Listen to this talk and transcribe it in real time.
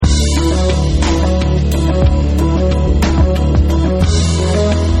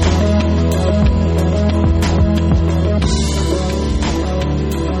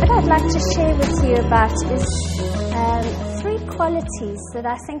qualities that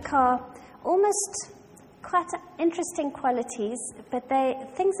I think are almost quite interesting qualities, but they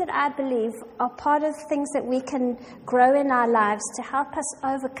things that I believe are part of things that we can grow in our lives to help us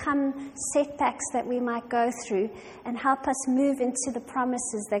overcome setbacks that we might go through and help us move into the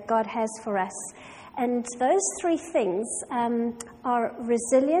promises that God has for us. And those three things are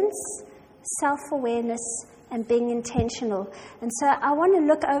resilience, self-awareness, and being intentional. And so I want to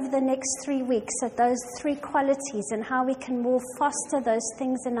look over the next 3 weeks at those three qualities and how we can more foster those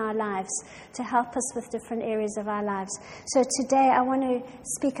things in our lives to help us with different areas of our lives. So today I want to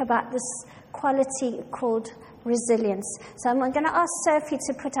speak about this quality called resilience. So I'm going to ask Sophie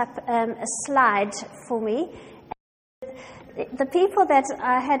to put up a slide for me. The people that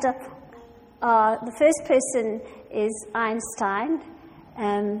I had up are, the first person is Einstein.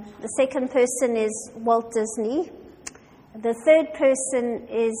 The second person is Walt Disney. The third person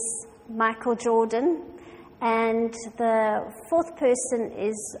is Michael Jordan. And the fourth person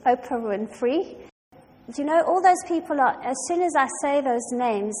is Oprah Winfrey. You know, all those people are, as soon as I say those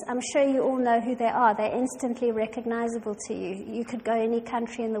names, I'm sure you all know who they are. They're instantly recognizable to you. You could go any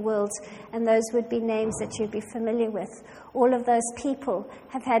country in the world, and those would be names that you'd be familiar with. All of those people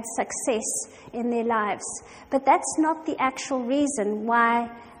have had success in their lives. But that's not the actual reason why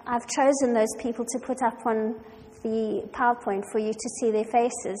I've chosen those people to put up on the PowerPoint for you to see their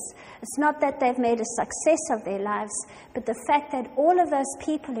faces. It's not that they've made a success of their lives, but the fact that all of those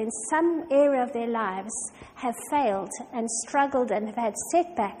people in some area of their lives have failed and struggled and have had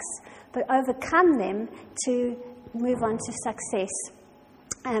setbacks, but overcome them to move on to success.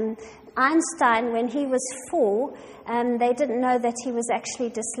 Einstein, when he was 4, they didn't know that he was actually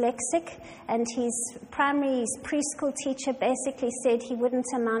dyslexic, and his preschool teacher basically said he wouldn't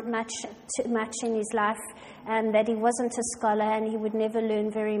amount to much in his life, that he wasn't a scholar and he would never learn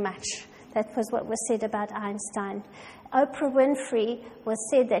very much. That was what was said about Einstein. Oprah Winfrey was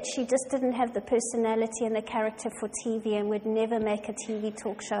said that she just didn't have the personality and the character for TV and would never make a TV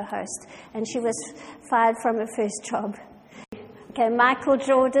talk show host, and she was fired from her first job. Okay, Michael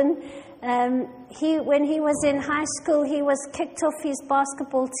Jordan, when he was in high school, he was kicked off his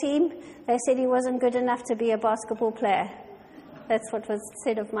basketball team. They said he wasn't good enough to be a basketball player. That's what was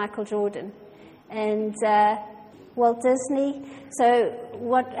said of Michael Jordan. And Walt Disney. So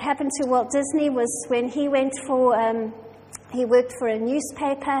what happened to Walt Disney was when he went for, he worked for a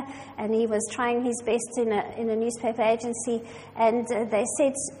newspaper, and he was trying his best in a newspaper agency, and they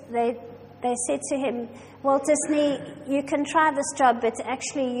said to him, Walt Disney, you can try this job, but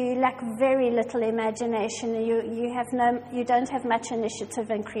actually you lack very little imagination. You don't have much initiative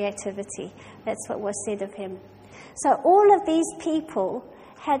and creativity. That's what was said of him. So all of these people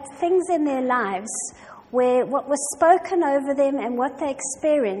had things in their lives where what was spoken over them and what they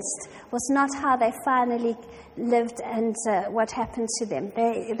experienced was not how they finally lived and what happened to them.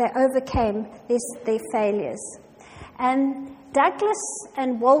 They overcame their failures. And Douglas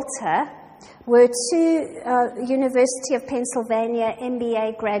and Walter were two University of Pennsylvania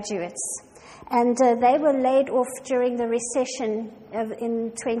MBA graduates. And they were laid off during the recession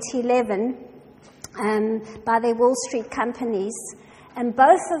in 2011 by their Wall Street companies. And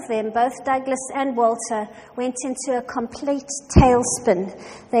both of them, both Douglas and Walter, went into a complete tailspin.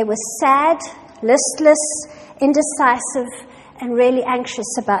 They were sad, listless, indecisive, and really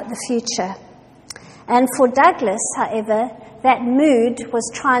anxious about the future. And for Douglas, however, that mood was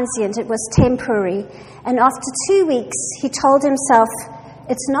transient, it was temporary. And after 2 weeks, he told himself,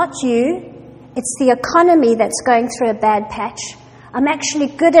 it's not you, it's the economy that's going through a bad patch. I'm actually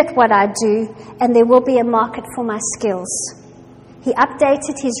good at what I do, and there will be a market for my skills. He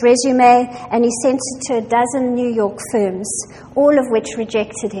updated his resume, and he sent it to 12 New York firms, all of which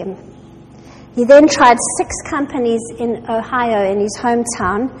rejected him. He then tried 6 companies in Ohio, in his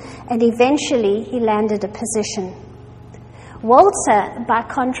hometown, and eventually he landed a position. Walter, by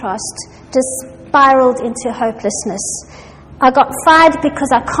contrast, just spiraled into hopelessness. I got fired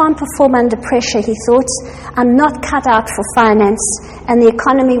because I can't perform under pressure, he thought. I'm not cut out for finance, and the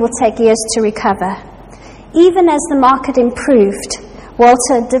economy will take years to recover. Even as the market improved,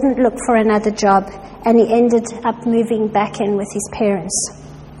 Walter didn't look for another job, and he ended up moving back in with his parents.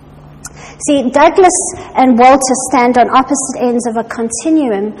 See, Douglas and Walter stand on opposite ends of a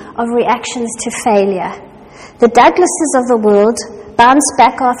continuum of reactions to failure. The Douglases of the world bounce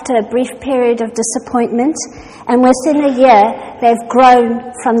back after a brief period of disappointment, and within a year, they've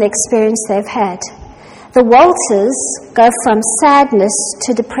grown from the experience they've had. The Walters go from sadness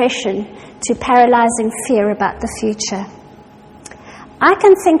to depression to paralyzing fear about the future. I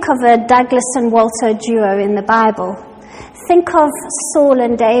can think of a Douglas and Walter duo in the Bible. Think of Saul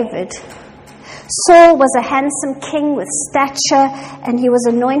and David. Saul was a handsome king with stature, and he was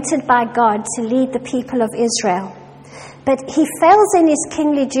anointed by God to lead the people of Israel. But he fails in his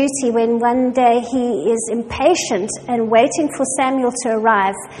kingly duty when one day he is impatient and waiting for Samuel to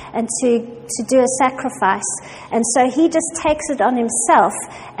arrive and to do a sacrifice. And so he just takes it on himself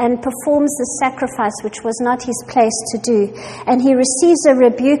and performs the sacrifice, which was not his place to do. And he receives a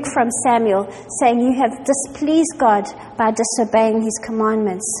rebuke from Samuel, saying, "You have displeased God by disobeying his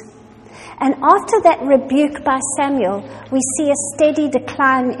commandments." And after that rebuke by Samuel, we see a steady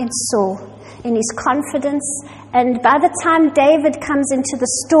decline in Saul, in his confidence. And by the time David comes into the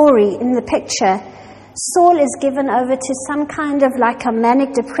story, in the picture, Saul is given over to some kind of like a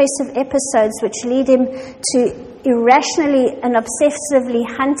manic depressive episodes which lead him to irrationally and obsessively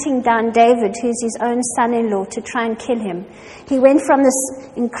hunting down David, who's his own son-in-law, to try and kill him. He went from this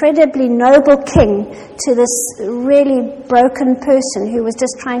incredibly noble king to this really broken person who was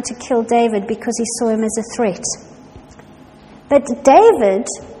just trying to kill David because he saw him as a threat. But David,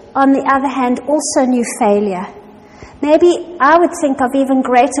 on the other hand, also knew failure. Maybe I would think of even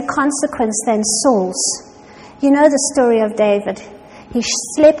greater consequence than Saul's. You know the story of David. He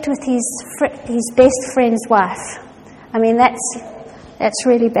slept with his best friend's wife. I mean, that's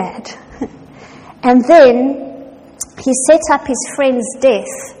really bad. And then he set up his friend's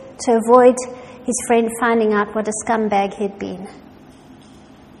death to avoid his friend finding out what a scumbag he'd been.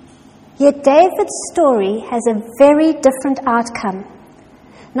 Yet David's story has a very different outcome.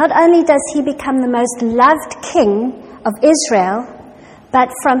 Not only does he become the most loved king of Israel, but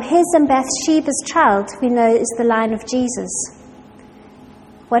from his and Bathsheba's child, we know, is the line of Jesus.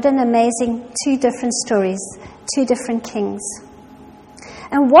 What an amazing two different stories, two different kings.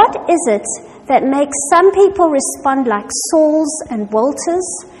 And what is it that makes some people respond like Sauls and Walters,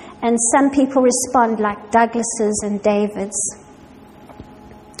 and some people respond like Douglases and Davids?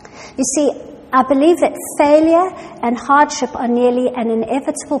 You see, I believe that failure and hardship are nearly an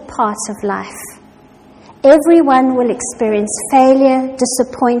inevitable part of life. Everyone will experience failure,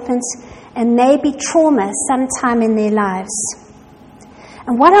 disappointment, and maybe trauma sometime in their lives.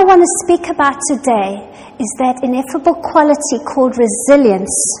 And what I want to speak about today is that ineffable quality called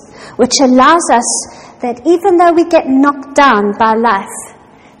resilience, which allows us that even though we get knocked down by life,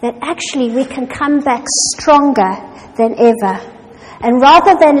 that actually we can come back stronger than ever. And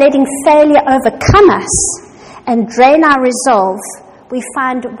rather than letting failure overcome us and drain our resolve, we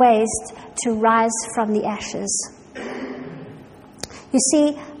find ways to rise from the ashes. You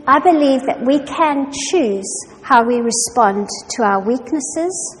see, I believe that we can choose how we respond to our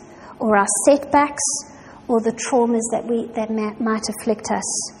weaknesses or our setbacks or the traumas that might afflict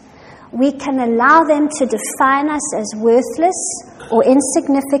us. We can allow them to define us as worthless or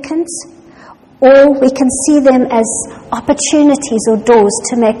insignificant, or we can see them as opportunities or doors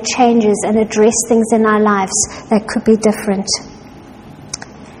to make changes and address things in our lives that could be different.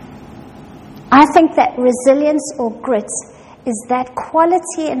 I think that resilience or grit is that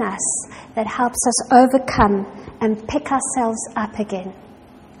quality in us that helps us overcome and pick ourselves up again.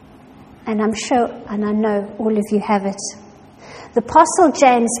 And I'm sure, and I know all of you have it. The Apostle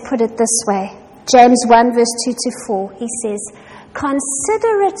James put it this way. James 1 verse 2 to 4. He says,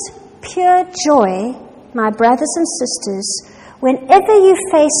 "Consider it pure joy, my brothers and sisters, whenever you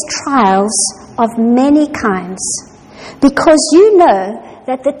face trials of many kinds, because you know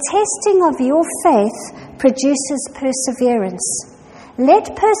that the testing of your faith produces perseverance.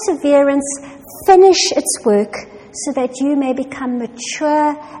 Let perseverance finish its work so that you may become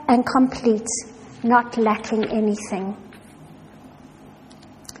mature and complete, not lacking anything."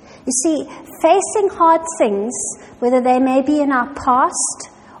 You see, facing hard things, whether they may be in our past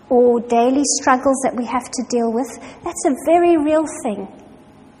or daily struggles that we have to deal with, that's a very real thing.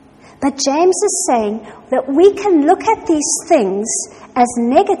 But James is saying that we can look at these things as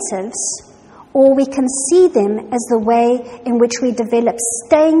negatives, or we can see them as the way in which we develop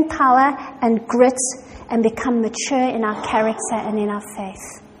staying power and grit and become mature in our character and in our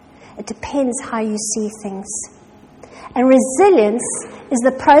faith. It depends how you see things. And resilience is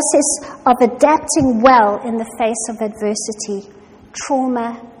the process of adapting well in the face of adversity,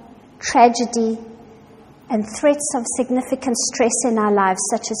 trauma, tragedy, and threats of significant stress in our lives,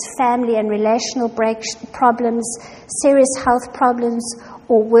 such as family and relational problems, serious health problems,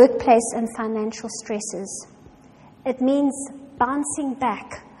 or workplace and financial stresses. It means bouncing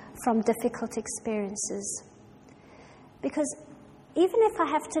back from difficult experiences. Because even if I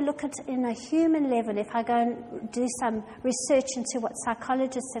have to look at it in a human level, if I go and do some research into what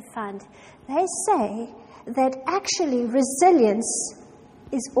psychologists have found, they say that actually resilience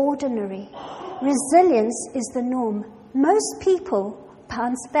is ordinary. Resilience is the norm. Most people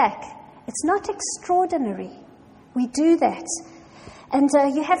bounce back. It's not extraordinary. We do that. And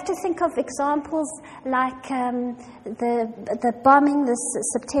you have to think of examples like the bombing, the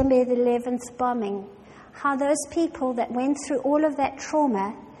September the 11th bombing, how those people that went through all of that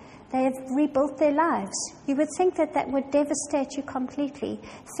trauma, they have rebuilt their lives. You would think that that would devastate you completely.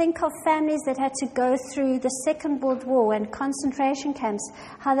 Think of families that had to go through the Second World War and concentration camps,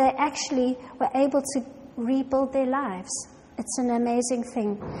 how they actually were able to rebuild their lives. It's an amazing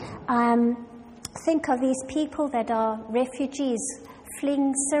thing. Think of these people that are refugees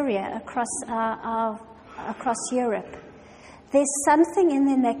fleeing Syria across Europe. There's something in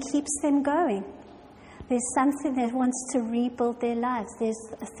them that keeps them going. There's something that wants to rebuild their lives. There's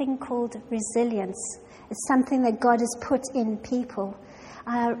a thing called resilience. It's something that God has put in people.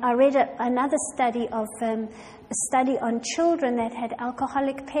 I read another study of a study on children that had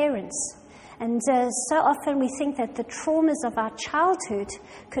alcoholic parents. And so often we think that the traumas of our childhood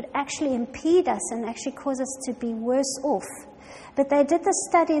could actually impede us and actually cause us to be worse off. But they did the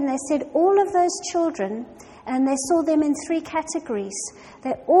study and they said all of those children, and they saw them in 3 categories.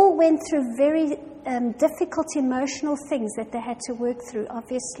 They all went through very difficult emotional things that they had to work through,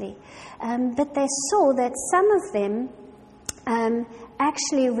 obviously. But they saw that some of them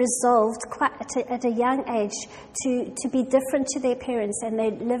actually resolved quite at a young age to be different to their parents, and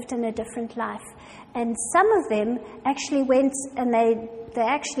they lived in a different life. And some of them actually went and they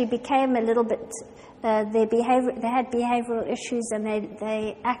actually became a little bit, they had behavioral issues, and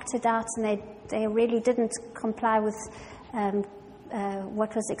they acted out, and they really didn't comply with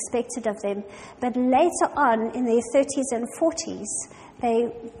what was expected of them. But later on, in their 30s and 40s,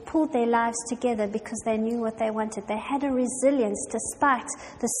 they pulled their lives together because they knew what they wanted. They had a resilience despite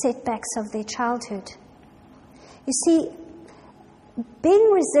the setbacks of their childhood. You see,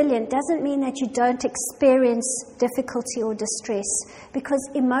 being resilient doesn't mean that you don't experience difficulty or distress, because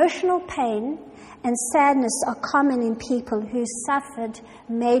emotional pain and sadness are common in people who suffered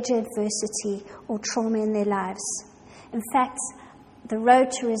major adversity or trauma in their lives. In fact, the road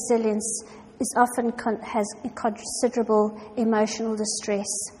to resilience is often has considerable emotional distress.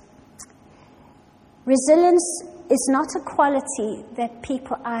 Resilience is not a quality that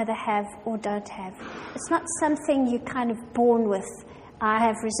people either have or don't have. It's not something you're kind of born with. I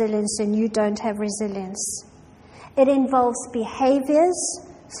have resilience and you don't have resilience. It involves behaviors,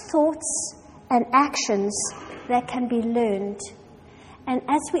 thoughts, and actions that can be learned. And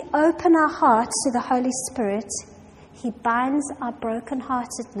as we open our hearts to the Holy Spirit, He binds our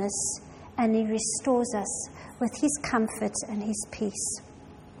brokenheartedness and He restores us with His comfort and His peace.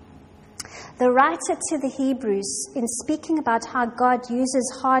 The writer to the Hebrews, in speaking about how God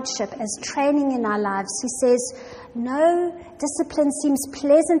uses hardship as training in our lives, he says, "No discipline seems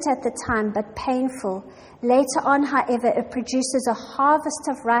pleasant at the time, but painful. Later on, however, it produces a harvest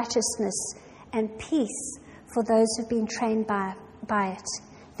of righteousness and peace for those who've been trained by it.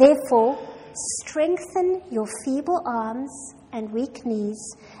 Therefore, strengthen your feeble arms and weak knees,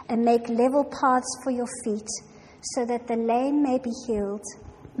 and make level paths for your feet, so that the lame may be healed,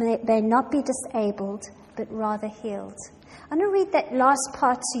 may not be disabled, but rather healed." I'm going to read that last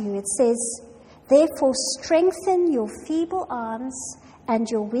part to you. It says, "Therefore strengthen your feeble arms and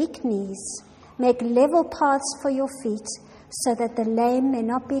your weak knees, make level paths for your feet, so that the lame may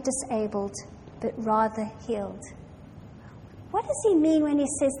not be disabled, but rather healed." What does he mean when he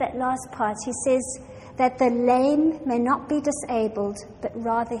says that last part? He says that the lame may not be disabled, but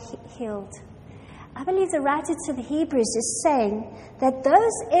rather healed. I believe the writer to the Hebrews is saying that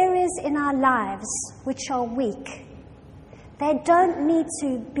those areas in our lives which are weak, they don't need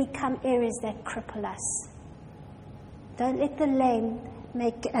to become areas that cripple us. Don't let the lame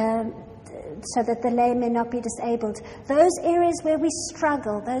so that the lame may not be disabled. Those areas where we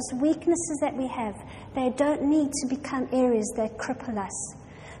struggle, those weaknesses that we have, they don't need to become areas that cripple us.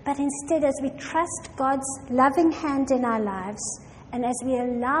 But instead, as we trust God's loving hand in our lives, and as we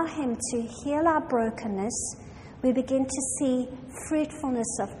allow Him to heal our brokenness, we begin to see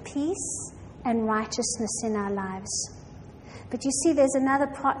fruitfulness of peace and righteousness in our lives. But you see, there's another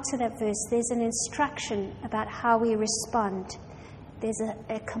part to that verse. There's an instruction about how we respond. There's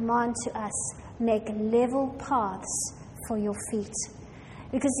a command to us: make level paths for your feet.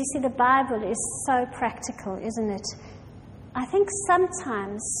 Because you see, the Bible is so practical, isn't it? I think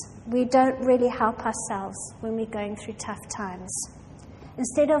sometimes we don't really help ourselves when we're going through tough times.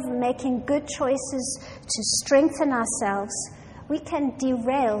 Instead of making good choices to strengthen ourselves, we can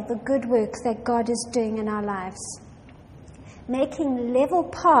derail the good work that God is doing in our lives. Making level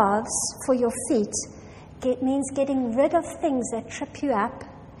paths for your feet means getting rid of things that trip you up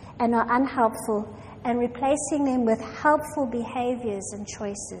and are unhelpful, and replacing them with helpful behaviors and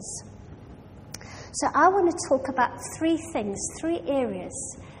choices. So I want to talk about three things, three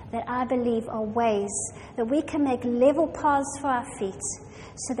areas that I believe are ways that we can make level paths for our feet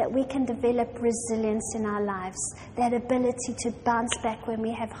so that we can develop resilience in our lives, that ability to bounce back when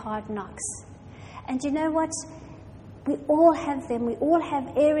we have hard knocks. And you know what? We all have them. We all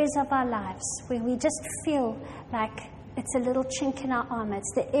have areas of our lives where we just feel like it's a little chink in our armor.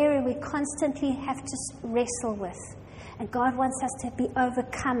 It's the area we constantly have to wrestle with. And God wants us to be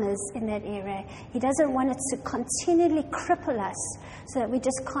overcomers in that area. He doesn't want it to continually cripple us so that we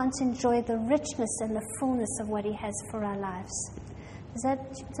just can't enjoy the richness and the fullness of what He has for our lives. Does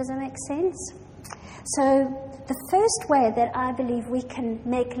that make sense? So the first way that I believe we can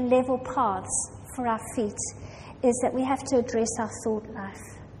make level paths for our feet is that we have to address our thought life.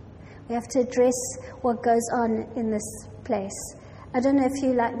 We have to address what goes on in this place. I don't know if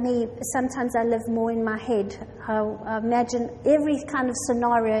you, like me, sometimes I live more in my head. I imagine every kind of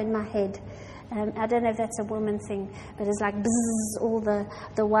scenario in my head. I don't know if that's a woman thing, but it's like bzzz, all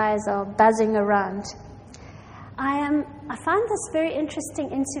the wires are buzzing around. I found this very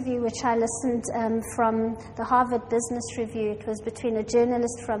interesting interview which I listened from the Harvard Business Review. It was between a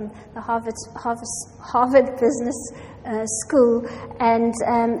journalist from the Harvard Business School and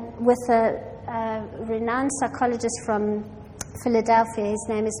with a renowned psychologist from Philadelphia. His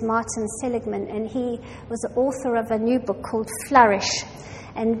name is Martin Seligman, and he was the author of a new book called Flourish.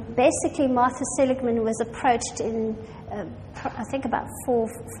 And basically, Martin Seligman was approached in, I think about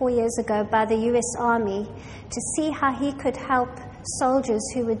four years ago, by the U.S. Army to see how he could help soldiers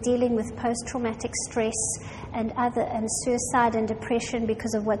who were dealing with post-traumatic stress and suicide and depression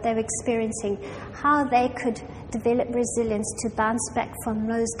because of what they were experiencing, how they could develop resilience to bounce back from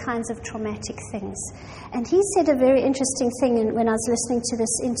those kinds of traumatic things. And he said a very interesting thing when I was listening to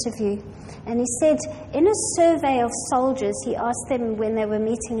this interview. And he said, in a survey of soldiers, he asked them when they were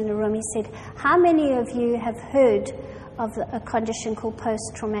meeting in a room, he said, how many of you have heard of a condition called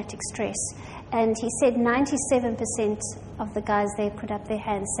post-traumatic stress? And he said 97% of the guys there put up their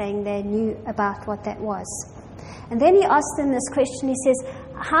hands saying they knew about what that was. And then he asked them this question, he says,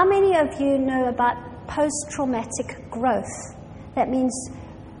 how many of you know about post-traumatic growth? That means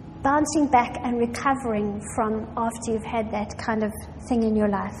bouncing back and recovering from after you've had that kind of thing in your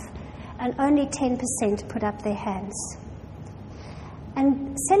life. And only 10% put up their hands.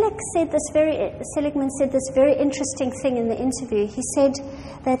 And Seligman said this very interesting thing in the interview. He said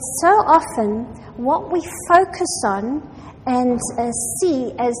that so often what we focus on and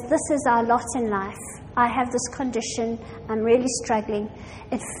see as this is our lot in life, I have this condition, I'm really struggling,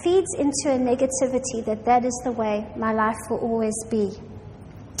 it feeds into a negativity that is the way my life will always be.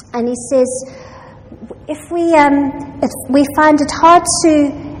 And he says, if we find it hard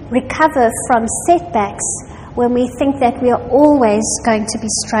to recover from setbacks when we think that we are always going to be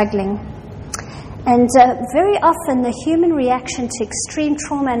struggling. And very often the human reaction to extreme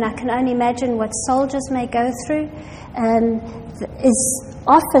trauma, and I can only imagine what soldiers may go through, is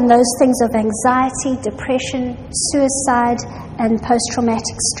often those things of anxiety, depression, suicide, and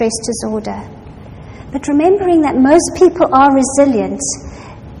post-traumatic stress disorder. But remembering that most people are resilient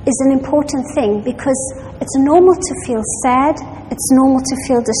is an important thing, because it's normal to feel sad, it's normal to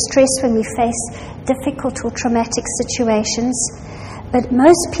feel distress when we face difficult or traumatic situations, but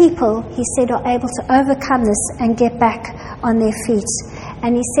most people, he said, are able to overcome this and get back on their feet.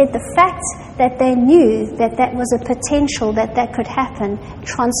 And he said the fact that they knew that was a potential, that could happen,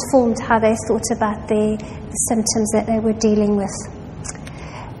 transformed how they thought about the symptoms that they were dealing with.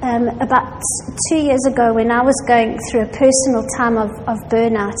 About 2 years ago, when I was going through a personal time of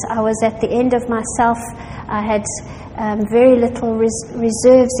burnout, I was at the end of myself. I had very little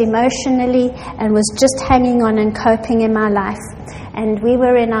reserves emotionally and was just hanging on and coping in my life. And we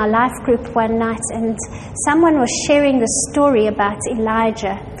were in our life group one night, and someone was sharing the story about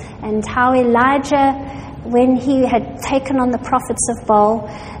Elijah and how Elijah, when he had taken on the prophets of Baal,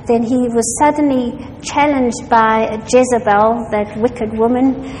 then he was suddenly challenged by Jezebel, that wicked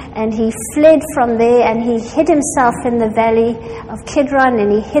woman, and he fled from there and he hid himself in the valley of Kidron,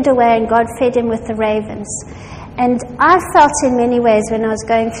 and he hid away, and God fed him with the ravens. And I felt in many ways when I was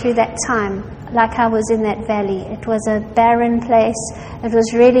going through that time like I was in that valley. It was a barren place. It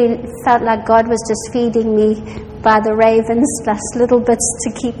was really felt like God was just feeding me by the ravens plus little bits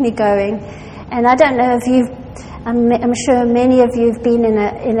to keep me going. And I don't know if I'm sure many of you have been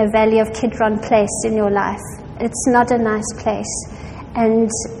in a valley of Kidron place in your life. It's not a nice place. And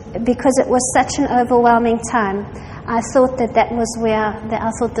because it was such an overwhelming time, I thought that was where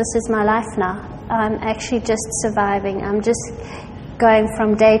I thought, this is my life now. I'm actually just surviving. I'm just going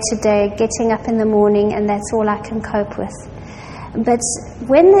from day to day, getting up in the morning, and that's all I can cope with. But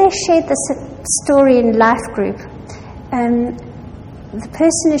when they shared this story in Life Group. The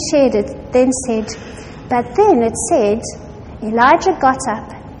person who shared it then said, but then it said, Elijah got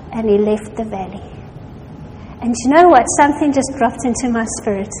up and he left the valley. And you know what? Something just dropped into my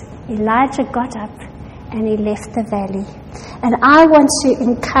spirit. Elijah got up and he left the valley. And I want to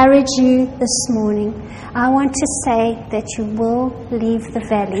encourage you this morning. I want to say that you will leave the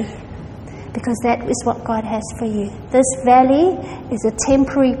valley, because that is what God has for you. This valley is a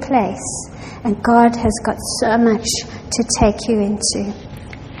temporary place, and God has got so much to take you into.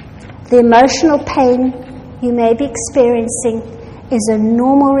 The emotional pain you may be experiencing is a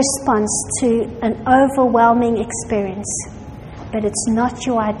normal response to an overwhelming experience, but it's not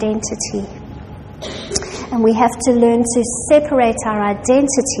your identity. And we have to learn to separate our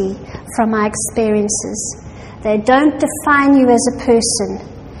identity from our experiences. They don't define you as a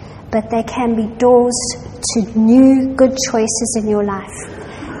person, but they can be doors to new good choices in your life.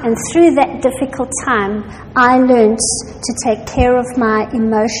 And through that difficult time, I learned to take care of my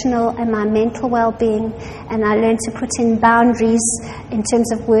emotional and my mental well-being, and I learned to put in boundaries in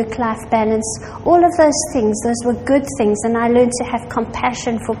terms of work-life balance. All of those things, those were good things, and I learned to have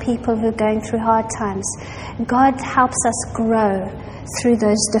compassion for people who are going through hard times. God helps us grow through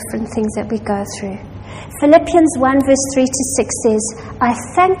those different things that we go through. Philippians 1 verse 3 to 6 says, I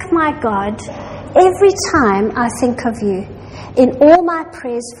thank my God every time I think of you. In all my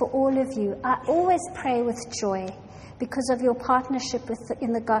prayers for all of you, I always pray with joy because of your partnership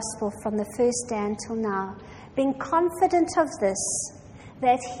in the gospel from the first day until now, being confident of this,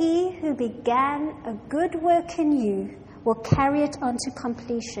 that he who began a good work in you will carry it on to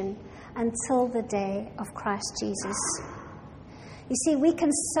completion until the day of Christ Jesus. You see, we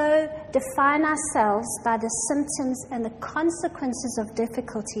can so define ourselves by the symptoms and the consequences of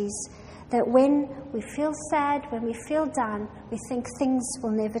difficulties that when we feel sad, when we feel down, we think things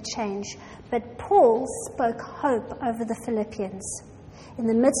will never change. But Paul spoke hope over the Philippians. In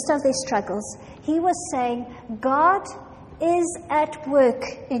the midst of their struggles, he was saying, God is at work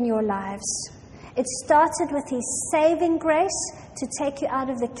in your lives. It started with his saving grace to take you out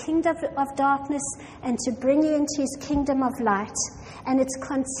of the kingdom of darkness and to bring you into his kingdom of light. And it's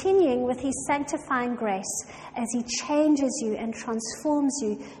continuing with his sanctifying grace as he changes you and transforms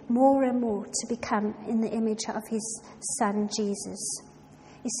you more and more to become in the image of his Son, Jesus.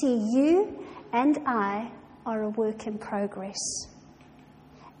 You see, you and I are a work in progress.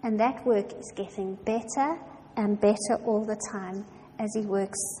 And that work is getting better and better all the time as he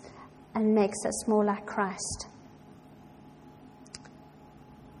works and makes us more like Christ.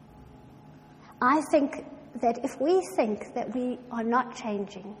 I think that if we think that we are not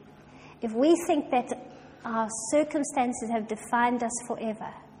changing, if we think that our circumstances have defined us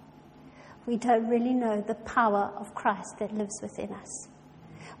forever, we don't really know the power of Christ that lives within us.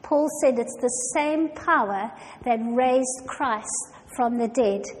 Paul said it's the same power that raised Christ from the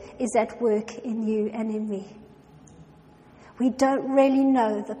dead is at work in you and in me. We don't really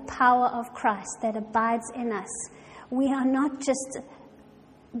know the power of Christ that abides in us. We are not just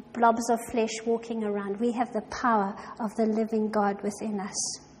blobs of flesh walking around. We have the power of the living God within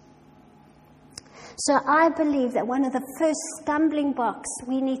us. So I believe that one of the first stumbling blocks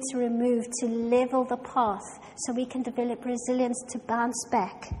we need to remove to level the path so we can develop resilience to bounce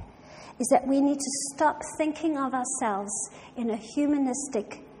back is that we need to stop thinking of ourselves in a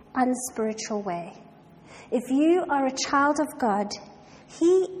humanistic, unspiritual way. If you are a child of God,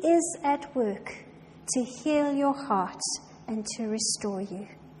 he is at work to heal your heart and to restore you.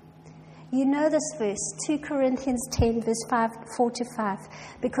 You know this verse, 2 Corinthians 10, verse 4 to 5,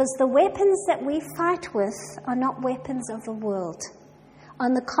 because the weapons that we fight with are not weapons of the world.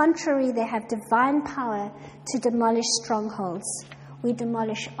 On the contrary, they have divine power to demolish strongholds. We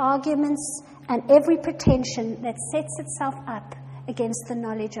demolish arguments and every pretension that sets itself up against the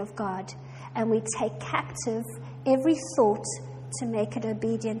knowledge of God. And we take captive every thought to make it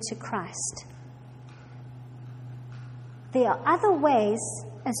obedient to Christ. There are other ways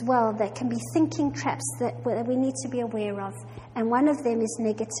as well that can be thinking traps that we need to be aware of. And one of them is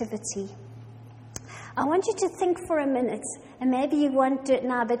negativity. I want you to think for a minute, and maybe you won't do it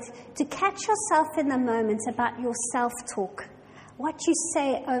now, but to catch yourself in the moment about your self-talk. What you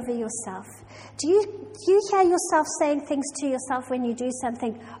say over yourself. Do you hear yourself saying things to yourself when you do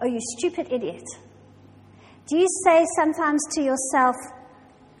something? Oh, you stupid idiot. Do you say sometimes to yourself,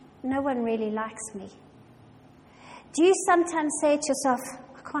 no one really likes me? Do you sometimes say to yourself,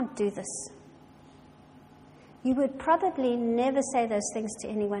 I can't do this? You would probably never say those things to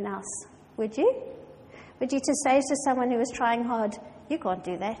anyone else, would you? Would you to say to someone who was trying hard, you can't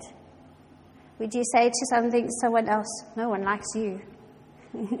do that? Would you say to someone else, no one likes you?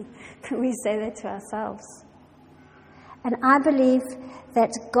 We say that to ourselves. And I believe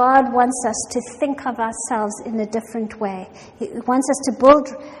that God wants us to think of ourselves in a different way. He wants us to build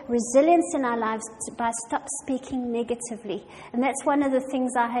resilience in our lives by stop speaking negatively. And that's one of the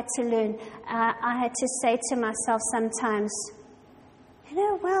things I had to learn. I had to say to myself sometimes,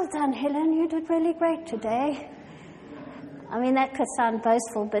 well done, Helen, you did really great today. I mean, that could sound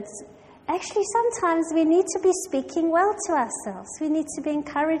boastful, but actually sometimes we need to be speaking well to ourselves. We need to be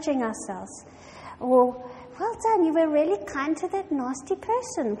encouraging ourselves. Or, well done, you were really kind to that nasty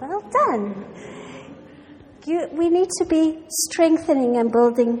person. Well done. We need to be strengthening and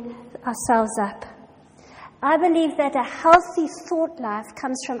building ourselves up. I believe that a healthy thought life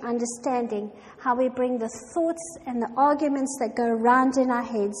comes from understanding how we bring the thoughts and the arguments that go around in our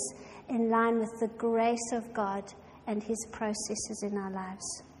heads in line with the grace of God and His processes in our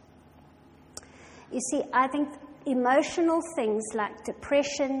lives. You see, I think emotional things like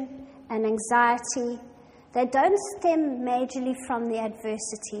depression and anxiety, they don't stem majorly from the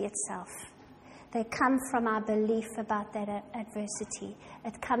adversity itself. They come from our belief about that adversity.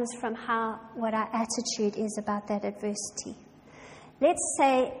 It comes from what our attitude is about that adversity.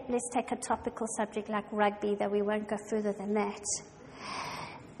 Let's take a topical subject like rugby, that we won't go further than that.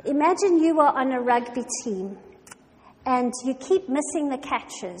 Imagine you are on a rugby team and you keep missing the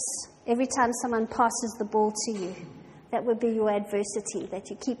catches every time someone passes the ball to you. That would be your adversity, that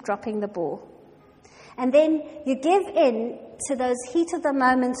you keep dropping the ball. And then you give in to those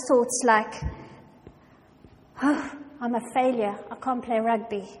heat-of-the-moment thoughts like, oh, I'm a failure, I can't play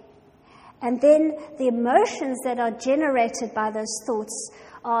rugby. And then the emotions that are generated by those thoughts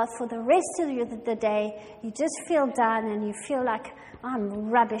are, for the rest of the day, you just feel down and you feel like, I'm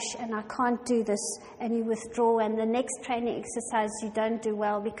rubbish and I can't do this, and you withdraw, and the next training exercise you don't do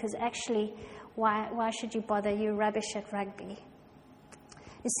well because actually, why should you bother? You're rubbish at rugby.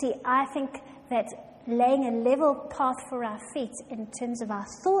 You see, I think that laying a level path for our feet in terms of our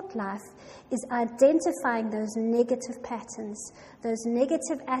thought life is identifying those negative patterns, those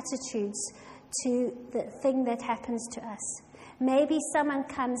negative attitudes to the thing that happens to us. Maybe someone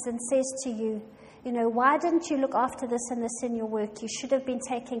comes and says to you, why didn't you look after this and this in your work? You should have been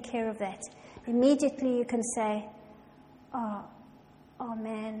taking care of that. Immediately you can say, oh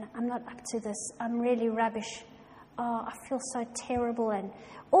man, I'm not up to this. I'm really rubbish. Oh, I feel so terrible. And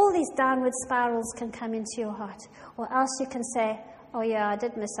all these downward spirals can come into your heart. Or else you can say, oh yeah, I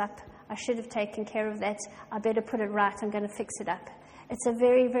did mess up. I should have taken care of that. I better put it right. I'm going to fix it up. It's a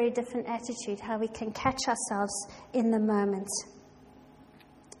very, very different attitude, how we can catch ourselves in the moment.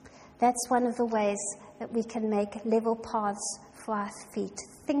 That's one of the ways that we can make level paths for our feet,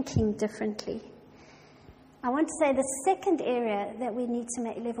 thinking differently. I want to say the second area that we need to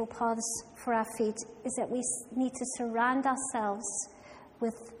make level paths for our feet is that we need to surround ourselves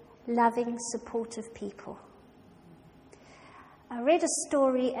with loving, supportive people. I read a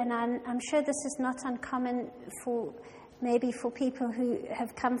story, and I'm sure this is not uncommon for people who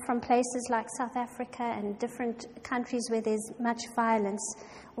have come from places like South Africa and different countries where there's much violence,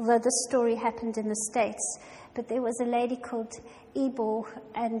 although this story happened in the States. But there was a lady called Ebor,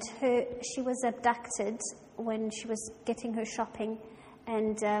 and she was abducted when she was getting her shopping,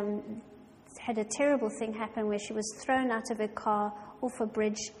 and had a terrible thing happen where she was thrown out of her car off a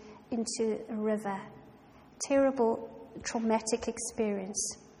bridge into a river. Terrible, traumatic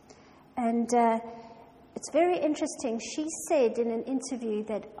experience. And it's very interesting. She said in an interview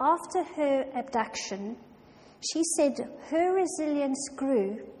that after her abduction, she said her resilience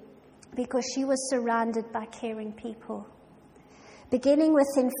grew because she was surrounded by caring people. Beginning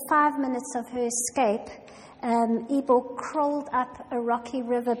within 5 minutes of her escape, Ebor crawled up a rocky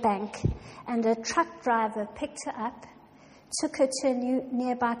riverbank, and a truck driver picked her up, took her to a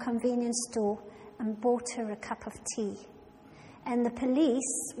nearby convenience store, and bought her a cup of tea. And the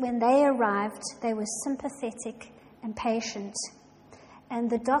police, when they arrived, they were sympathetic and patient. And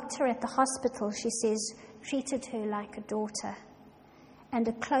the doctor at the hospital, she says, treated her like a daughter. And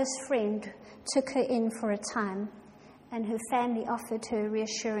a close friend took her in for a time, and her family offered her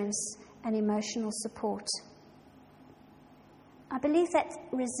reassurance and emotional support. I believe that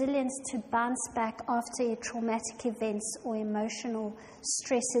resilience to bounce back after traumatic events or emotional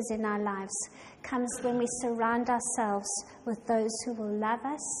stresses in our lives comes when we surround ourselves with those who will love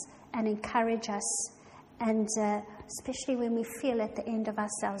us and encourage us, and especially when we feel at the end of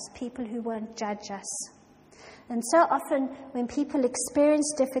ourselves, people who won't judge us. And so often when people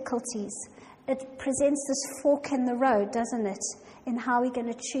experience difficulties, it presents this fork in the road, doesn't it, in how we're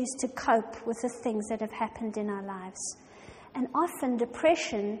going to choose to cope with the things that have happened in our lives. And often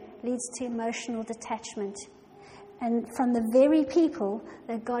depression leads to emotional detachment. and from the very people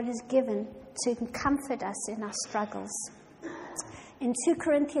that God has given to comfort us in our struggles. In 2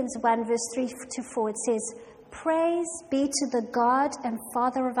 Corinthians 1, verse 3 to 4, it says, "Praise be to the God and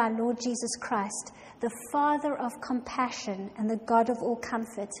Father of our Lord Jesus Christ, the Father of compassion and the God of all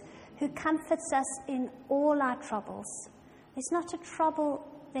comfort, who comforts us in all our troubles." There's not a trouble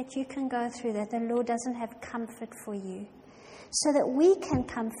that you can go through that the Lord doesn't have comfort for you, so that we can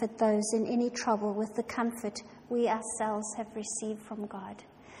comfort those in any trouble with the comfort we ourselves have received from God.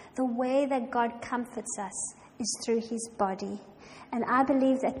 The way that God comforts us is through his body. And I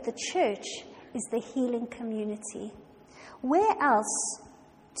believe that the church is the healing community. Where else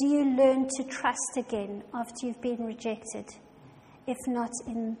do you learn to trust again after you've been rejected, if not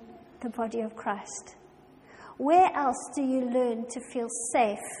in the body of Christ? Where else do you learn to feel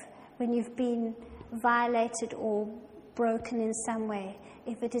safe when you've been violated or broken in some way,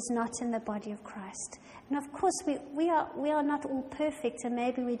 if it is not in the body of Christ? And of course, we are not all perfect, and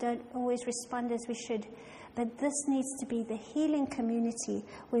maybe we don't always respond as we should. But this needs to be the healing community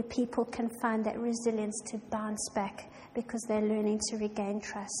where people can find that resilience to bounce back because they're learning to regain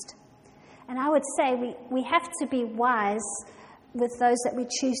trust. And I would say we have to be wise with those that we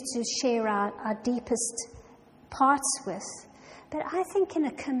choose to share our deepest parts with. But I think in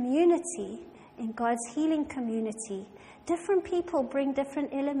a community, in God's healing community, different people bring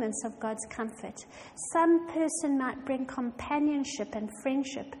different elements of God's comfort. Some person might bring companionship and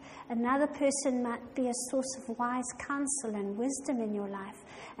friendship. Another person might be a source of wise counsel and wisdom in your life.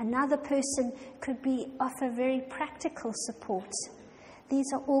 Another person could offer very practical support.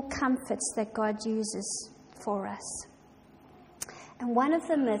 These are all comforts that God uses for us. And one of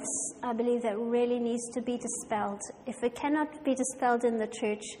the myths, I believe, that really needs to be dispelled, if it cannot be dispelled in the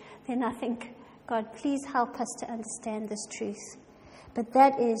church, then I think, God, please help us to understand this truth. But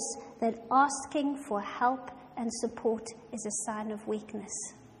that is that asking for help and support is a sign of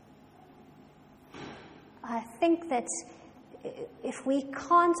weakness. I think that if we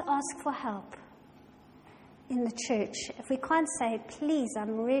can't ask for help in the church, if we can't say, please,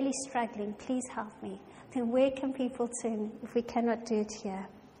 I'm really struggling, please help me, then where can people turn if we cannot do it here?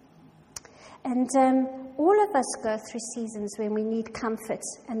 And all of us go through seasons when we need comfort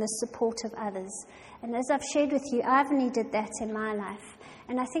and the support of others. And as I've shared with you, I've needed that in my life.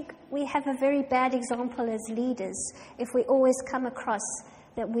 And I think we have a very bad example as leaders if we always come across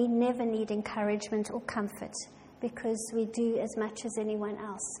that we never need encouragement or comfort because we do as much as anyone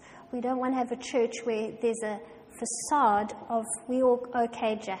else. We don't want to have a church where there's a facade of, we all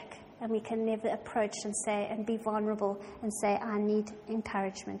okay, Jack. And we can never approach and say, and be vulnerable and say, I need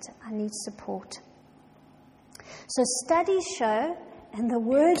encouragement, I need support. So studies show, and the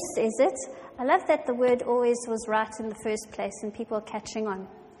word says it, I love that the word always was right in the first place and people are catching on,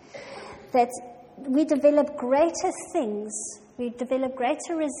 that we develop greater things, we develop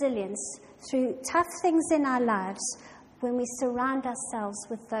greater resilience through tough things in our lives when we surround ourselves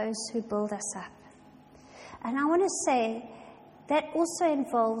with those who build us up. And I want to say, that also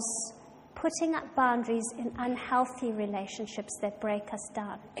involves putting up boundaries in unhealthy relationships that break us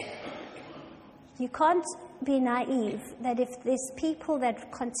down. You can't be naive that if there's people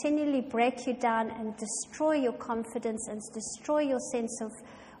that continually break you down and destroy your confidence and destroy your sense of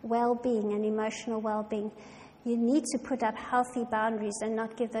well-being and emotional well-being, you need to put up healthy boundaries and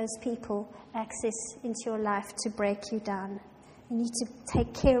not give those people access into your life to break you down. You need to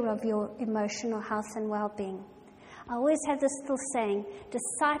take care of your emotional health and well-being. I always have this little saying,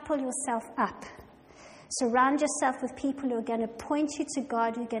 disciple yourself up. Surround yourself with people who are going to point you to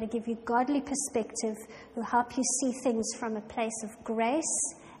God, who are going to give you godly perspective, who help you see things from a place of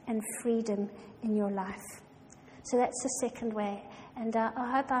grace and freedom in your life. So that's the second way. And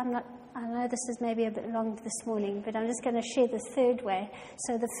I hope I know this is maybe a bit long this morning, but I'm just going to share the third way.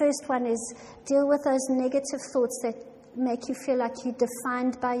 So the first one is deal with those negative thoughts that make you feel like you're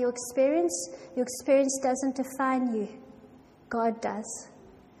defined by your experience. Your experience doesn't define you. God does.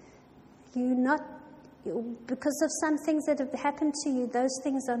 Because of some things that have happened to you, those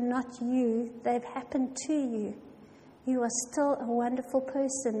things are not you. They've happened to you. You are still a wonderful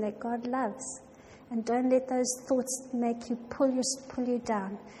person that God loves. And don't let those thoughts make you pull you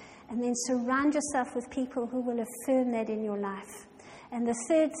down. And then surround yourself with people who will affirm that in your life. And the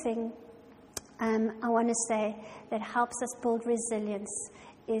third thing I want to say that helps us build resilience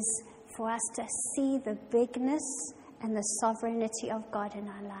is for us to see the bigness and the sovereignty of God in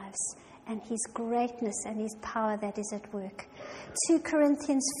our lives and his greatness and his power that is at work. 2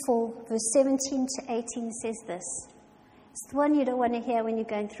 Corinthians 4, verse 17 to 18 says this. It's the one you don't want to hear when you're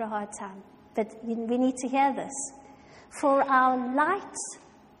going through a hard time, but we need to hear this. For our light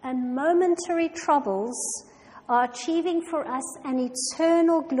and momentary troubles are achieving for us an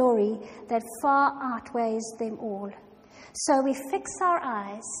eternal glory that far outweighs them all. So we fix our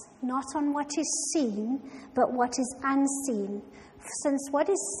eyes not on what is seen, but what is unseen. Since what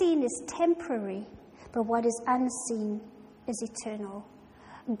is seen is temporary, but what is unseen is eternal.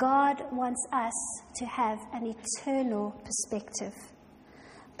 God wants us to have an eternal perspective.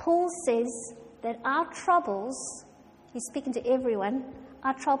 Paul says that our troubles, he's speaking to everyone,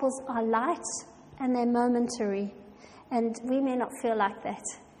 our troubles are light and they're momentary. And we may not feel like that.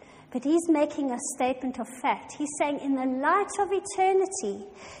 But he's making a statement of fact. He's saying in the light of eternity,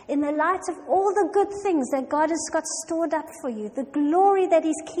 in the light of all the good things that God has got stored up for you, the glory that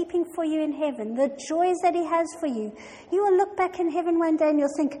he's keeping for you in heaven, the joys that he has for you, you will look back in heaven one day and you'll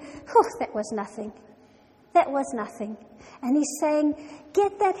think, that was nothing. That was nothing. And he's saying,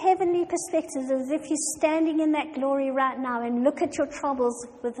 get that heavenly perspective as if you're standing in that glory right now and look at your troubles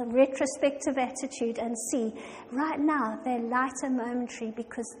with a retrospective attitude and see, right now they're light and momentary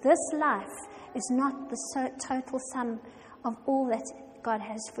because this life is not the total sum of all that God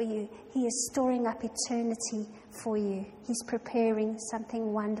has for you. He is storing up eternity for you. He's preparing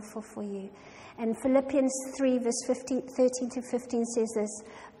something wonderful for you. And Philippians 3 verse 13 to 15 says this,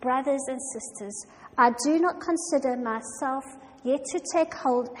 brothers and sisters, I do not consider myself yet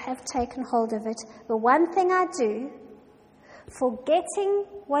to have taken hold of it, but one thing I do, forgetting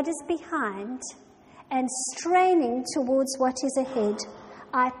what is behind and straining towards what is ahead,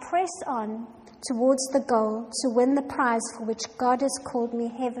 I press on towards the goal to win the prize for which God has called me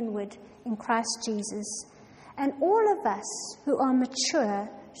heavenward in Christ Jesus. And all of us who are mature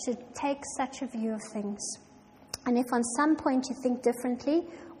should take such a view of things. And if on some point you think differently,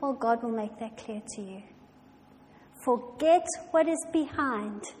 well, God will make that clear to you. Forget what is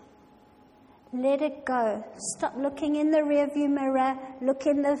behind. Let it go. Stop looking in the rearview mirror. Look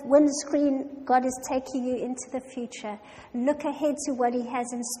in the windscreen. God is taking you into the future. Look ahead to what he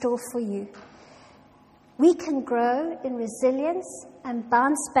has in store for you. We can grow in resilience and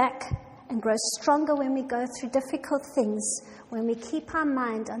bounce back and grow stronger when we go through difficult things, when we keep our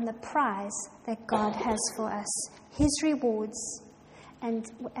mind on the prize that God has for us, his rewards, and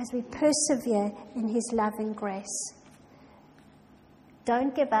as we persevere in his loving grace.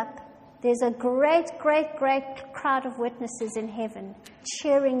 Don't give up. There's a great, great, great crowd of witnesses in heaven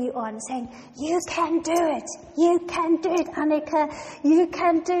cheering you on, saying, you can do it. You can do it, Annika. You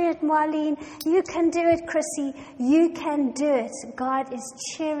can do it, Marlene. You can do it, Chrissy. You can do it. God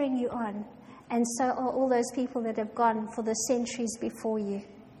is cheering you on. And so are all those people that have gone for the centuries before you.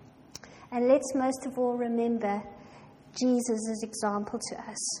 And let's most of all remember Jesus' example to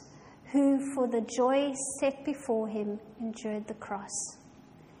us, who for the joy set before him endured the cross.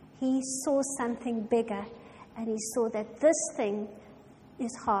 He saw something bigger, and he saw that this thing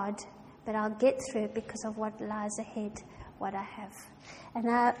is hard, but I'll get through it because of what lies ahead, what I have. And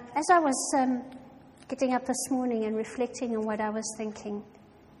as I was getting up this morning and reflecting on what I was thinking,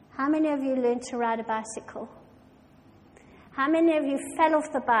 how many of you learned to ride a bicycle? How many of you fell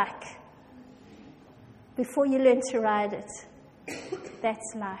off the bike before you learn to ride it?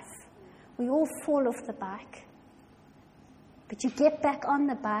 That's life. We all fall off the bike. But you get back on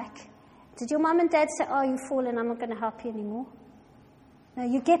the bike. Did your mom and dad say, oh, you've fallen, I'm not going to help you anymore? No,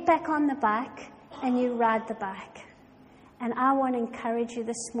 you get back on the bike and you ride the bike. And I want to encourage you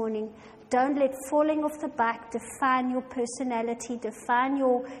this morning, don't let falling off the bike define your personality, define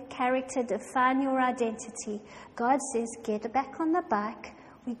your character, define your identity. God says, get back on the bike.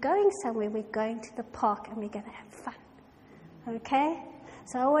 We're going somewhere. We're going to the park and we're going to have fun. Okay?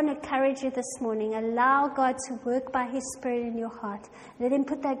 So I want to encourage you this morning. Allow God to work by his Spirit in your heart. Let him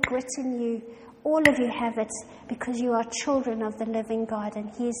put that grit in you. All of you have it because you are children of the living God,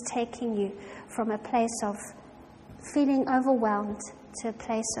 and he is taking you from a place of feeling overwhelmed to a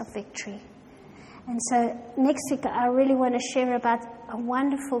place of victory. And so next week I really want to share about a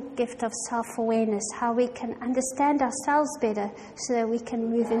wonderful gift of self-awareness, how we can understand ourselves better so that we can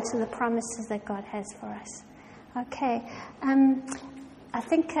move into the promises that God has for us. Okay. I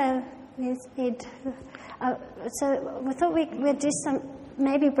think Ed. So we thought we'd do some,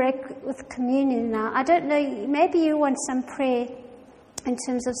 maybe break with communion now. I don't know, maybe you want some prayer in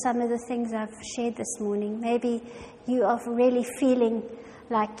terms of some of the things I've shared this morning. Maybe you are really feeling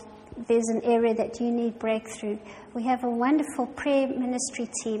like there's an area that you need breakthrough. We have a wonderful prayer ministry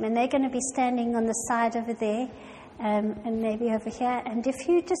team, and they're going to be standing on the side over there, and maybe over here. And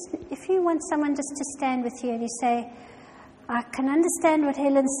if you want someone just to stand with you and you say, I can understand what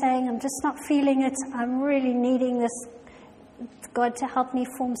Helen's saying, I'm just not feeling it, I'm really needing this God to help me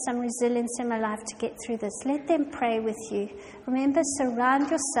form some resilience in my life to get through this. Let them pray with you. Remember, surround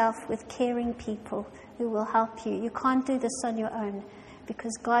yourself with caring people who will help you. You can't do this on your own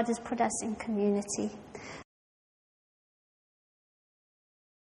because God has put us in community.